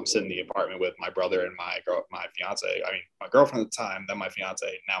that, I'm sitting in the apartment with my brother and my fiance. I mean, my girlfriend at the time, then my fiance,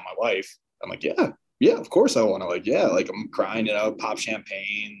 now my wife. I'm like, yeah, of course I want to. Like, yeah, like I'm crying, pop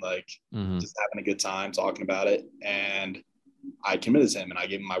champagne, like just having a good time talking about it. And I committed to him and I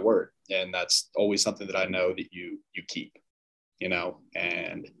gave him my word. And that's always something that I know that you keep, and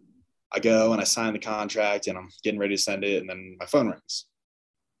I go and I sign the contract and I'm getting ready to send it. And then my phone rings.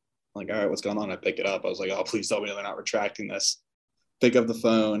 I'm like, all right, what's going on? I pick it up. I was like, oh, please tell me they're not retracting this. Pick up the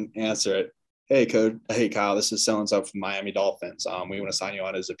phone, answer it. Hey, Kyle, this is so-and-so from Miami Dolphins. We want to sign you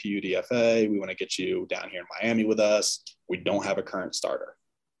on as a PUDFA. We want to get you down here in Miami with us. We don't have a current starter.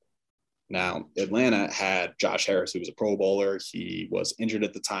 Now, Atlanta had Josh Harris, who was a Pro Bowler. He was injured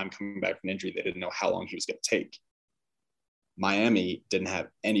at the time, coming back from injury. They didn't know how long he was going to take. Miami didn't have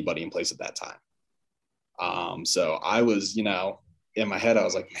anybody in place at that time. So I was, in my head, I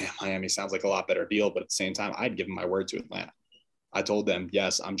was like, man, Miami sounds like a lot better deal. But at the same time, I'd given my word to Atlanta. I told them,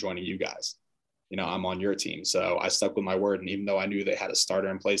 yes, I'm joining you guys. I'm on your team. So I stuck with my word. And even though I knew they had a starter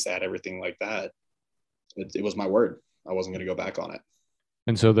in place, they had everything like that, it was my word. I wasn't going to go back on it.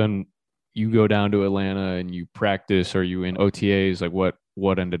 And so then you go down to Atlanta and you practice. Are you in OTAs? Like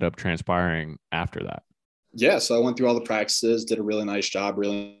what ended up transpiring after that? Yeah. So I went through all the practices, did a really nice job,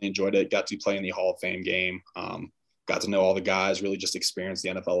 really enjoyed it. Got to play in the Hall of Fame game. Got to know all the guys, really just experienced the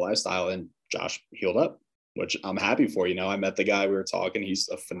NFL lifestyle, and Josh healed up, which I'm happy for. I met the guy, we were talking. He's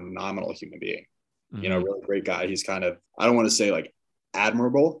a phenomenal human being, really great guy. He's kind of, I don't want to say like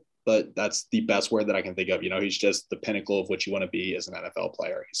admirable, but that's the best word that I can think of. He's just the pinnacle of what you want to be as an NFL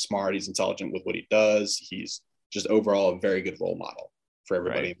player. He's smart. He's intelligent with what he does. He's just overall a very good role model for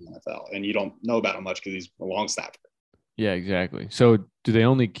everybody in the NFL. And you don't know about him much because he's a long snapper. Yeah, exactly. So do they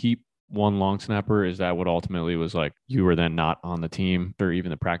only keep one long snapper? Is that what ultimately was like, you were then not on the team or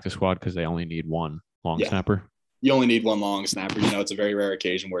even the practice squad because they only need one long snapper? You only need one long snapper. It's a very rare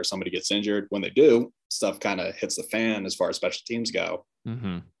occasion where somebody gets injured. When they do, stuff kind of hits the fan as far as special teams go.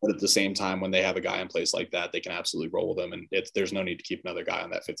 But at the same time, when they have a guy in place like that, they can absolutely roll with them. And there's no need to keep another guy on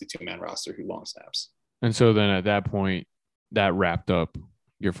that 52-man roster who long snaps. And so then at that point, that wrapped up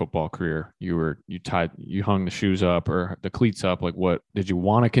your football career. You hung the shoes up or the cleats up. Like, what did you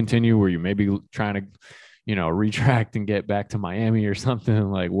want to continue? Were you maybe trying to retract and get back to Miami or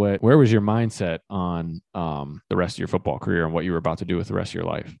something? Like, where was your mindset on the rest of your football career and what you were about to do with the rest of your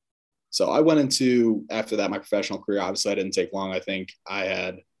life? So I went into, after that, my professional career. Obviously I didn't take long. I think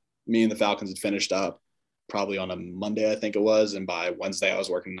me and the Falcons had finished up probably on a Monday, I think it was. And by Wednesday I was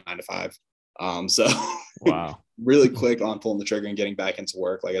working 9 to 5. So wow, really quick on pulling the trigger and getting back into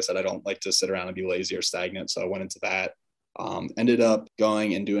work. Like I said, I don't like to sit around and be lazy or stagnant. So I went into that. Ended up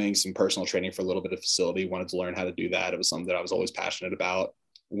going and doing some personal training for a little bit of facility. Wanted to learn how to do that. It was something that I was always passionate about.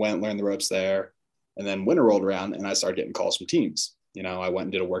 Learned the ropes there. And then winter rolled around and I started getting calls from teams. I went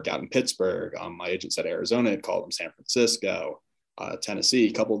and did a workout in Pittsburgh. My agent said Arizona had called them, San Francisco, Tennessee.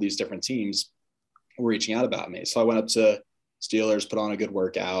 A couple of these different teams were reaching out about me. So I went up to Steelers, put on a good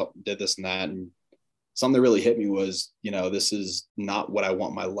workout, did this and that. And something that really hit me was, this is not what I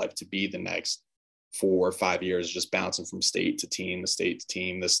want my life to be the next 4 or 5 years, just bouncing from state to team,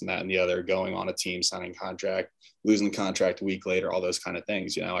 this and that and the other, going on a team, signing contract, losing the contract a week later, all those kind of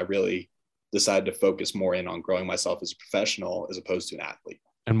things. I really decided to focus more in on growing myself as a professional as opposed to an athlete.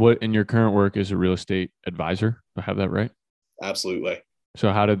 And what in your current work is a real estate advisor? Do I have that right? Absolutely.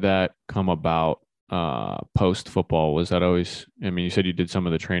 So how did that come about post football? Was that always, you said you did some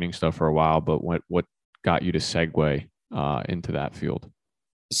of the training stuff for a while, but what got you to segue into that field?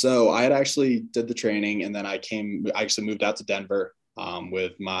 So I had actually did the training, and then I actually moved out to Denver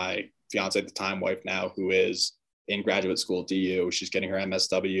with my fiance at the time, wife now, who is in graduate school at DU. She's getting her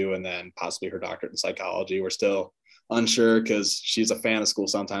MSW and then possibly her doctorate in psychology. We're still unsure because she's a fan of school,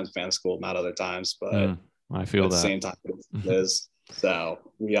 sometimes a fan of school, not other times, but I feel at that. the same time it is. So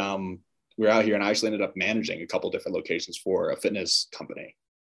we're out here, and I actually ended up managing a couple different locations for a fitness company.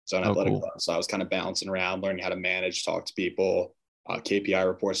 So an athletic club. So I was kind of bouncing around, learning how to manage, talk to people, KPI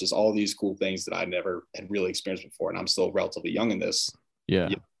reports, just all these cool things that I never had really experienced before. And I'm still relatively young in this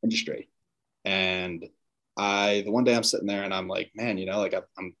industry. And the one day I'm sitting there and I'm like, man,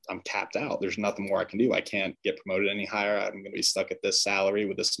 I'm tapped out. There's nothing more I can do. I can't get promoted any higher. I'm going to be stuck at this salary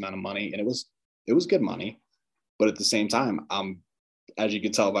with this amount of money. And it was good money. But at the same time, as you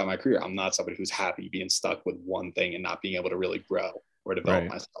can tell by my career, I'm not somebody who's happy being stuck with one thing and not being able to really grow or develop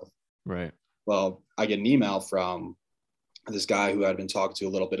myself. Right. Well, I get an email from this guy who I'd been talking to a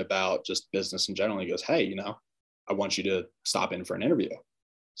little bit about just business in general. He goes, hey, I want you to stop in for an interview.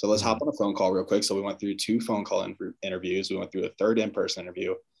 So let's hop on a phone call real quick. So we went through 2 phone call interviews. We went through a 3rd in-person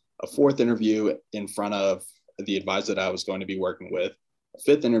interview, a 4th interview in front of the advisor that I was going to be working with, a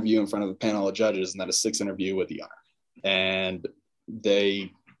 5th interview in front of a panel of judges, and then a 6th interview with the owner. And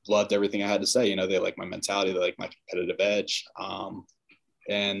they loved everything I had to say. They like my mentality, they like my competitive edge.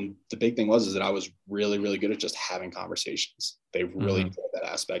 And the big thing was that I was really, really good at just having conversations. They really enjoyed that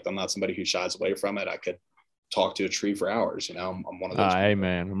aspect. I'm not somebody who shies away from it. I could talk to a tree for hours. I'm one of those. Hey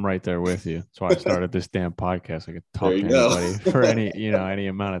man, I'm right there with you. That's why I started this damn podcast. I could talk to anybody for any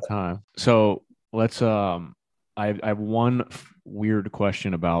amount of time. So let's, I have one weird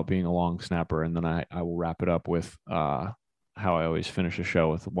question about being a long snapper, and then I will wrap it up with, how I always finish a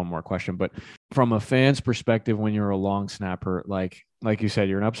show with one more question. But from a fan's perspective, when you're a long snapper, like you said,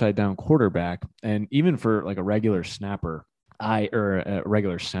 you're an upside down quarterback. And even for like a regular snapper, or a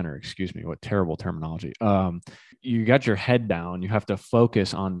regular center, excuse me, what terrible terminology. You got your head down. You have to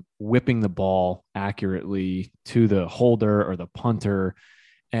focus on whipping the ball accurately to the holder or the punter.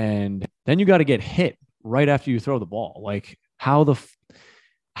 And then you got to get hit right after you throw the ball. Like how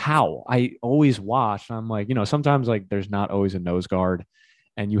I always watch, I'm like, sometimes like there's not always a nose guard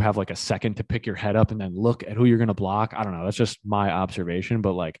and you have like a second to pick your head up and then look at who you're going to block. I don't know. That's just my observation.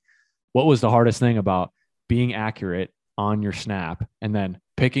 But like, what was the hardest thing about being accurate on your snap and then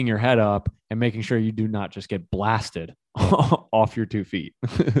picking your head up and making sure you do not just get blasted off your 2 feet?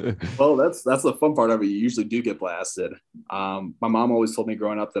 Well, that's the fun part of it. You usually do get blasted. My mom always told me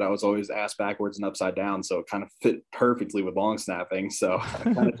growing up that I was always ass backwards and upside down, so it kind of fit perfectly with long snapping. So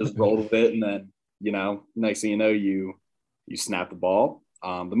I kind of just rolled with it, and then next thing you know, you snap the ball.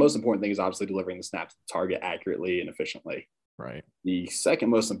 The most important thing is obviously delivering the snap to the target accurately and efficiently. Right. The second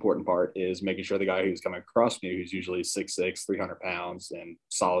most important part is making sure the guy who's coming across me, who's usually 6'6", 300 pounds and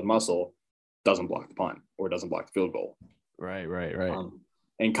solid muscle, doesn't block the punt or doesn't block the field goal. Right.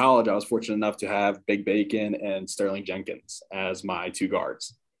 In college, I was fortunate enough to have Big Bacon and Sterling Jenkins as my 2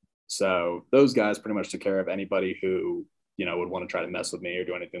 guards. So those guys pretty much took care of anybody who, would want to try to mess with me or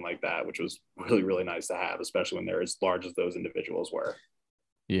do anything like that, which was really, really nice to have, especially when they're as large as those individuals were.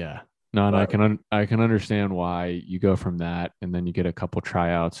 Yeah. No, and I can understand why you go from that and then you get a couple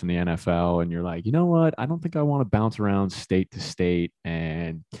tryouts in the NFL and you're like, you know what? I don't think I want to bounce around state to state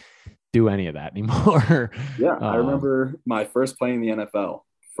and do any of that anymore. Yeah, I remember my first play in the NFL,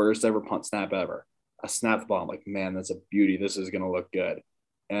 first ever punt snap ever. I snapped the ball. I'm like, man, that's a beauty. This is going to look good.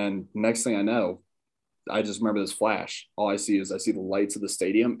 And next thing I know, I just remember this flash. All I see is the lights of the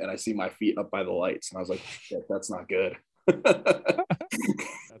stadium and I see my feet up by the lights. And I was like, shit, that's not good.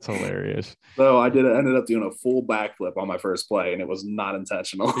 That's hilarious. So I ended up doing a full backflip on my first play, and it was not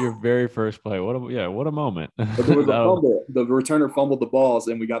intentional. Your very first play. What a moment. But there was a fumble. The returner fumbled the balls,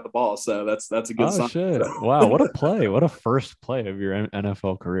 and we got the ball. So that's a good sign. Shit. Wow, what a play. What a first play of your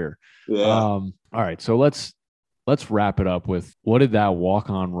NFL career. Yeah. All right, so let's wrap it up with what did that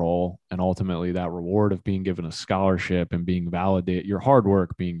walk-on role and ultimately that reward of being given a scholarship and being validated, your hard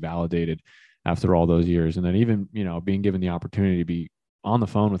work being validated after all those years. And then even, being given the opportunity to be on the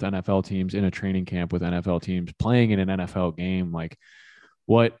phone with NFL teams in a training camp with NFL teams, playing in an NFL game. Like,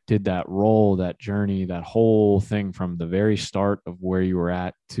 what did that role, that journey, that whole thing from the very start of where you were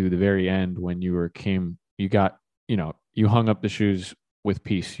at to the very end when you hung up the shoes with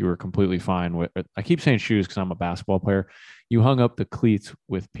peace. You were completely fine with, I keep saying shoes because I'm a basketball player. You hung up the cleats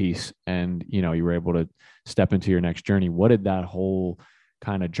with peace and, you were able to step into your next journey. What did that whole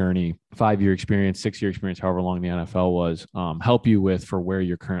kind of journey, 5-year experience, 6-year experience, however long the NFL was, help you with for where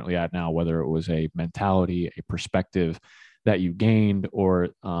you're currently at now, whether it was a mentality, a perspective that you gained, or,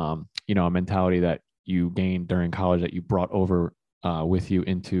 a mentality that you gained during college that you brought over with you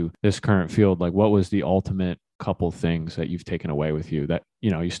into this current field? Like, what was the ultimate couple things that you've taken away with you that,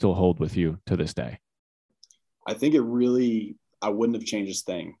 you still hold with you to this day? I think I wouldn't have changed this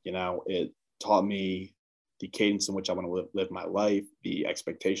thing. It taught me the cadence in which I want to live my life, the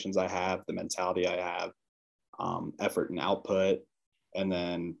expectations I have, the mentality I have, effort and output, and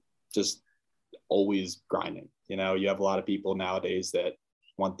then just always grinding. You have a lot of people nowadays that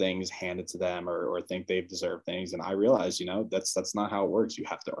want things handed to them or think they've deserved things. And I realize, that's not how it works. You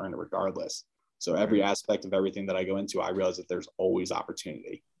have to earn it regardless. So every aspect of everything that I go into, I realize that there's always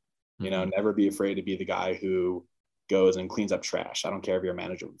opportunity. Never be afraid to be the guy who goes and cleans up trash. I don't care if you're a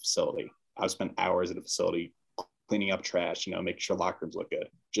manager of a facility. I've spent hours at a facility cleaning up trash, making sure locker rooms look good,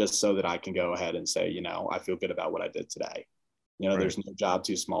 just so that I can go ahead and say, I feel good about what I did today. Right. There's no job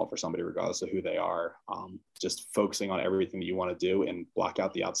too small for somebody, regardless of who they are. Just focusing on everything that you want to do and block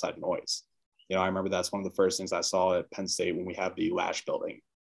out the outside noise. I remember that's one of the first things I saw at Penn State when we have the Lash building.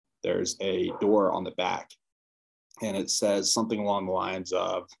 There's a door on the back, and it says something along the lines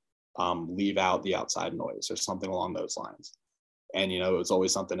of leave out the outside noise or something along those lines. And, it's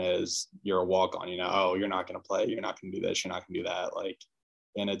always something as you're a walk-on, oh, you're not going to play. You're not going to do this. You're not going to do that.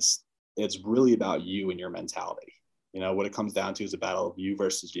 And it's really about you and your mentality. What it comes down to is a battle of you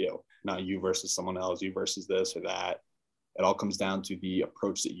versus you, not you versus someone else, you versus this or that. It all comes down to the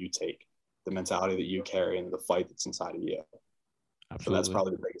approach that you take, the mentality that you carry, and the fight that's inside of you. Absolutely. So that's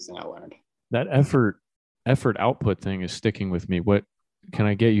probably the biggest thing I learned. That effort output thing is sticking with me. What can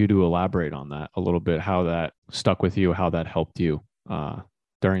I get you to elaborate on that a little bit? How that stuck with you, how that helped you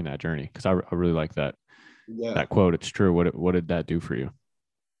during that journey? Because I really like that. Yeah. That quote. It's true. What did that do for you?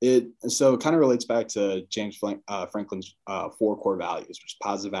 It kind of relates back to James Franklin's 4 core values, which is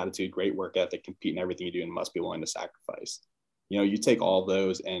positive attitude, great work ethic, compete in everything you do, and must be willing to sacrifice. You take all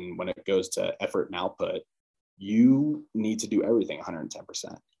those, and when it goes to effort and output, you need to do everything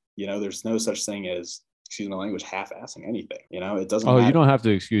 110%. There's no such thing as, excuse my language, half-assing anything. It doesn't matter. You don't have to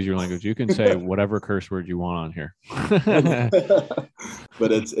excuse your language. You can say whatever curse word you want on here.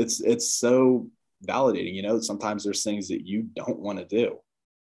 But it's so validating. Sometimes there's things that you don't want to do,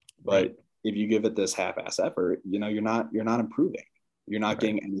 but if you give it this half-ass effort, you're not improving. You're not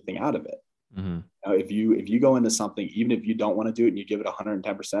getting anything out of it. Mm-hmm. If you go into something, even if you don't want to do it and you give it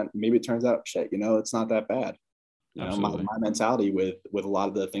 110%, maybe it turns out it's not that bad. My mentality with a lot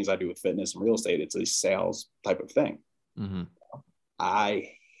of the things I do with fitness and real estate, it's a sales type of thing. Mm-hmm.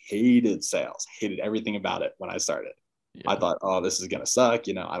 I hated sales, hated everything about it when I started. Yeah. I thought, oh, this is going to suck.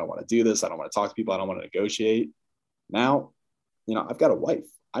 I don't want to do this. I don't want to talk to people. I don't want to negotiate. Now, I've got a wife.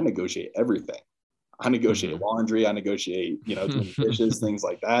 I negotiate everything. I negotiate laundry. I negotiate, doing dishes, things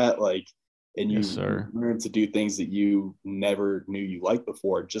like that. And you learn to do things that you never knew you liked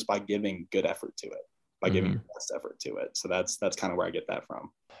before just by giving good effort to it, by giving your best effort to it. So that's kind of where I get that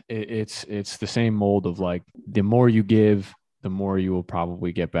from. It's the same mold of the more you give, the more you will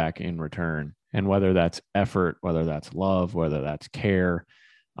probably get back in return. And whether that's effort, whether that's love, whether that's care,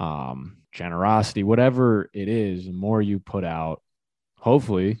 generosity, whatever it is, the more you put out,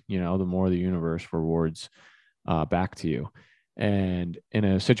 hopefully, the more the universe rewards back to you. And in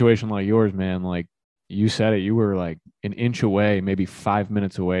a situation like yours, man, like you said it, you were like an inch away, maybe 5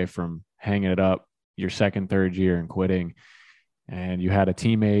 minutes away from hanging it up your second, third year and quitting. And you had a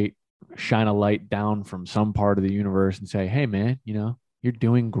teammate shine a light down from some part of the universe and say, hey, man, you're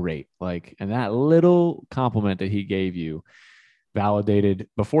doing great. And that little compliment that he gave you validated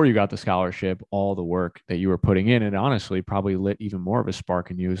before you got the scholarship, all the work that you were putting in. And honestly, probably lit even more of a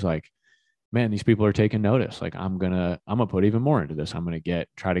spark in you. It's like, man, these people are taking notice. I'm gonna put even more into this. I'm gonna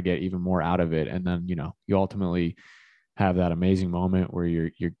try to get even more out of it. And then, you ultimately have that amazing moment where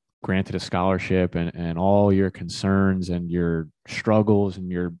you're granted a scholarship and all your concerns and your struggles and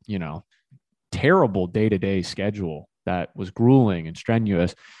your, terrible day-to-day schedule that was grueling and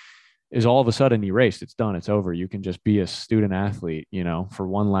strenuous is all of a sudden erased. It's done. It's over. You can just be a student athlete, for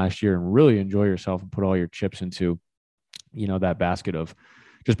one last year and really enjoy yourself and put all your chips into, that basket of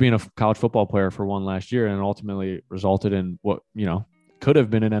just being a college football player for one last year, and ultimately resulted in what, could have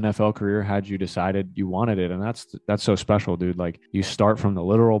been an NFL career had you decided you wanted it. And that's so special, dude. Like, you start from the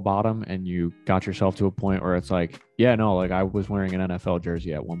literal bottom and you got yourself to a point where it's like, yeah, no, like I was wearing an NFL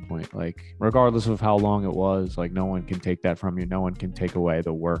jersey at one point, like regardless of how long it was, like no one can take that from you. No one can take away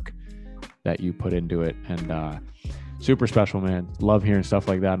the work that you put into it. And super special, man. Love hearing stuff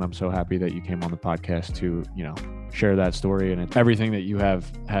like that. And I'm so happy that you came on the podcast to, you know, share that story and everything that you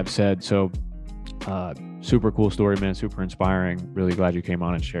have said. So super cool story, man. Super inspiring. Really glad you came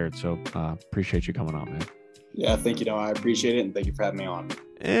on and shared. So appreciate you coming on, man. Yeah, thank you. I appreciate it. And thank you for having me on.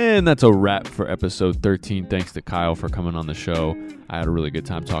 And that's a wrap for episode 13. Thanks to Kyle for coming on the show. I had a really good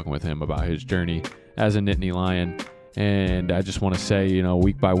time talking with him about his journey as a Nittany Lion. And I just want to say, you know,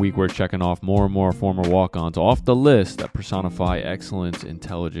 week by week, we're checking off more and more former walk-ons off the list that personify excellence,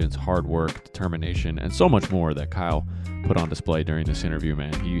 intelligence, hard work, determination, and so much more that Kyle put on display during this interview,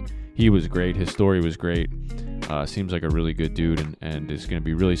 man. He was great. His story was great. Seems like a really good dude and is going to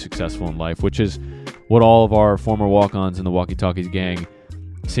be really successful in life, which is what all of our former walk-ons in the Walkie Talkies gang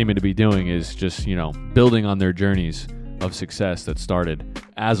seeming to be doing, is just, you know, building on their journeys of success that started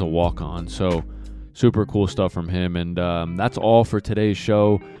as a walk-on. So super cool stuff from him. And that's all for today's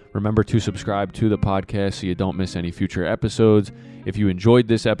show. Remember to subscribe to the podcast so you don't miss any future episodes. If you enjoyed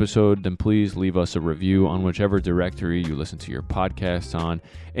this episode, then please leave us a review on whichever directory you listen to your podcasts on.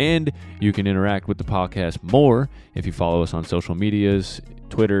 And you can interact with the podcast more if you follow us on social medias,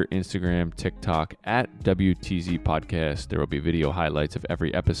 Twitter, Instagram, TikTok, at WTZ Podcast. There will be video highlights of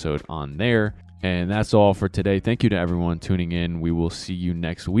every episode on there. And that's all for today. Thank you to everyone tuning in. We will see you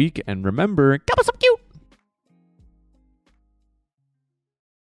next week. And remember, keep us up cute.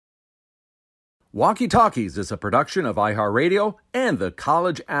 Walkie Talkies is a production of iHeartRadio and the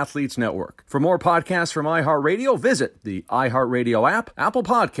College Athletes Network. For more podcasts from iHeartRadio, visit the iHeartRadio app, Apple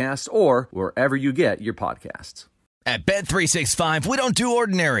Podcasts, or wherever you get your podcasts. At Bet365, we don't do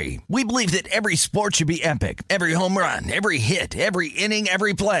ordinary. We believe that every sport should be epic. Every home run, every hit, every inning,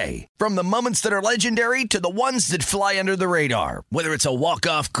 every play. From the moments that are legendary to the ones that fly under the radar. Whether it's a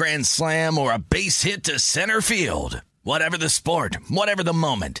walk-off grand slam or a base hit to center field. Whatever the sport, whatever the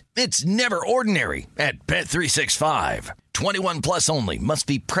moment, it's never ordinary at Bet365. 21 plus only. Must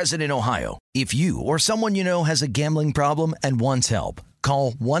be present in Ohio. If you or someone you know has a gambling problem and wants help,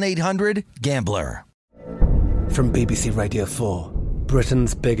 call 1-800-GAMBLER. From BBC Radio 4,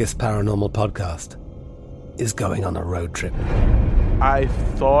 Britain's biggest paranormal podcast is going on a road trip. I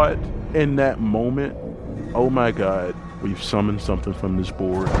thought in that moment, oh my God, we've summoned something from this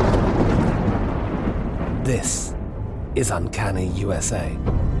board. This is Uncanny USA.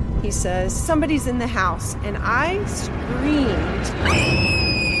 He says, somebody's in the house, and I screamed.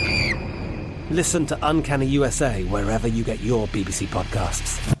 Listen to Uncanny USA wherever you get your BBC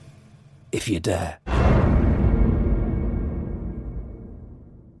podcasts, if you dare.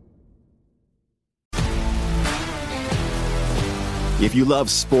 If you love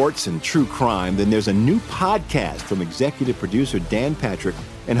sports and true crime, then there's a new podcast from executive producer Dan Patrick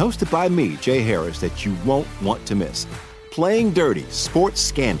and hosted by me, Jay Harris, that you won't want to miss. Playing Dirty: Sports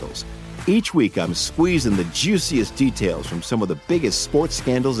Scandals. Each week, I'm squeezing the juiciest details from some of the biggest sports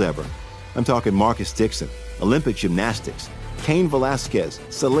scandals ever. I'm talking Marcus Dixon, Olympic gymnastics, Cain Velasquez,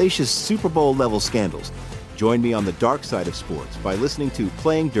 salacious Super Bowl-level scandals. Join me on the dark side of sports by listening to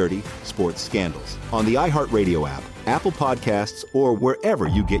Playing Dirty: Sports Scandals on the iHeartRadio app, Apple Podcasts, or wherever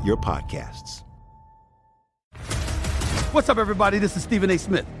you get your podcasts. What's up, everybody? This is Stephen A.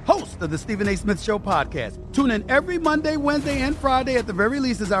 Smith, host of the Stephen A. Smith Show podcast. Tune in every Monday, Wednesday, and Friday at the very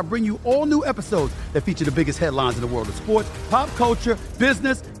least as I bring you all new episodes that feature the biggest headlines in the world of sports, pop culture,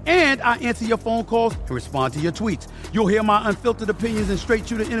 business, and I answer your phone calls and respond to your tweets. You'll hear my unfiltered opinions and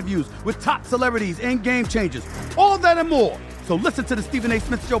straight-shooter interviews with top celebrities and game changers. All that and more. So listen to the Stephen A.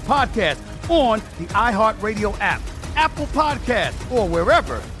 Smith Show podcast on the iHeartRadio app, Apple Podcasts, or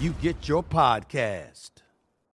wherever you get your podcast.